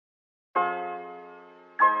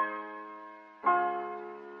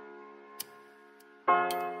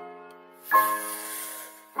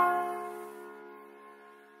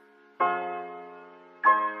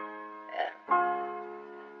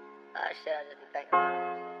you think about it.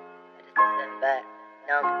 I just been sitting back,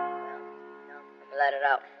 I'ma let it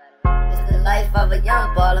out. It's the life of a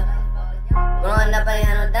young baller. Growing up, I ain't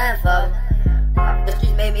had no damn father. The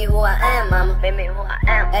streets made me who I am, mama. Made me who I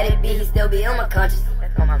am. Let it be, he still be on my conscience.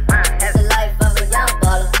 It's on my mind. It's the life of a young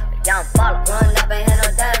baller. Young baller. Growing up, I ain't had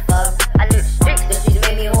no damn father. I knew the streets. The streets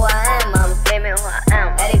made me who I am, mama. Made me who I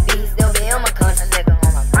am. Let it be, he still be on my conscience. That nigga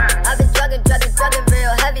on my mind. I've been drugging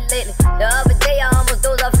real heavy lately. The other day, I almost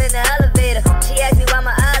dozed off in the elevator. She asked me why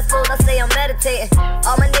my eyes closed. I say I'm meditating.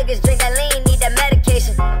 All my niggas drink that lean, need that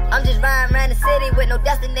medication. I'm just riding around the city with no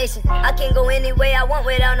destination. I can go any way I want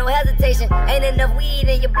without no hesitation. Ain't enough weed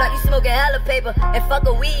in your blunt, you smoking hella paper. And fuck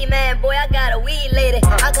a weed man, boy, I got a weed lady.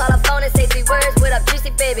 I call her phone and say 3 words, what up,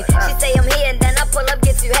 juicy baby. She say I'm here and then I pull up,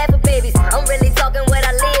 get you half a babies. I'm really talking what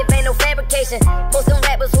I live, ain't no fabrication. Most them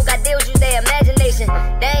rappers who got deals use their imagination.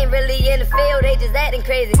 They ain't really in the field, they just acting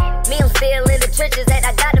crazy. Me, I'm still in the trenches and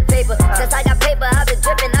I got the paper. Since I got paper, I've been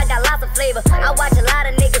dripping, I got lots of flavor. I watch a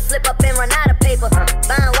lot of niggas slip up and run out of paper.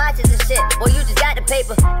 Buying watches and shit, boy, you just got the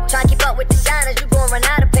paper. Try to keep up with the shiners, you gon' run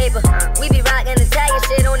out of paper. We be rockin' Italian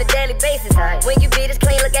shit on a daily basis. When you be this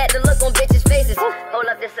clean, look at the look on bitches' faces. Hold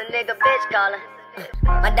up, this a nigga bitch calling.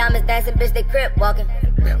 My diamonds dancing, bitch, they crip walking.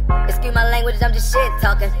 Excuse my language, I'm just shit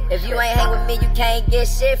talking. If you ain't hang with me, you can't get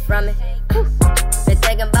shit from me. Been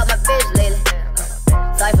thinking about my bitch lately.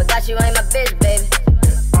 So I forgot you ain't my bitch, baby.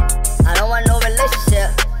 I don't want no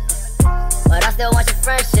relationship, but I still want your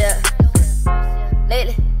friendship.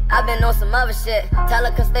 Lately, I've been on some other shit. Tell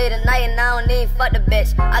her come stay the night and I don't even fuck the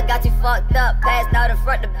bitch. I got you fucked up, passed out in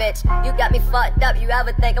front of the bitch. You got me fucked up, you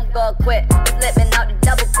ever think I'm gonna quit? Slipping out the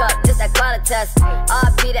double cup, just that quality test.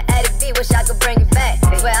 RP to Eddie B, wish I could bring you back.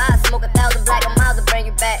 Swear I smoke 1,000 black miles to bring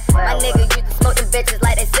you back. My nigga used to smoke them bitches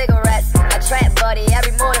like they cigarettes. I trap buddy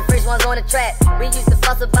every morning, first one's on the track. We used to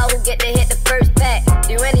fuss about who get to hit the first pack.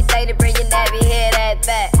 Do anything to bring your nappy head ass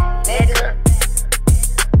back, nigga.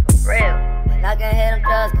 Real. And I can hear them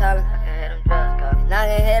drugs calling. And I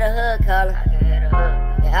can hear the hood calling.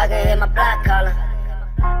 Yeah, I can hear my block calling.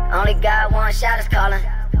 Only got one shot is calling.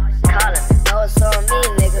 Know it's on me,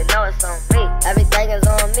 nigga. Know it's on me. Everything is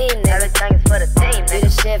on me, nigga. Everything is for the team, nigga. Do the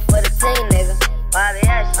shit for the team, nigga. Bobby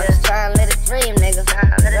that shit. I'm just trying to live a dream, nigga.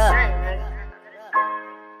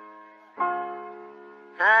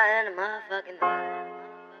 High in the motherfucking night.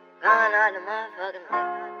 Gone out the motherfucking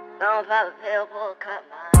night. Don't pop a pill, pull a cup,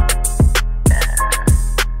 man.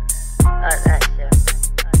 Fuck that shit.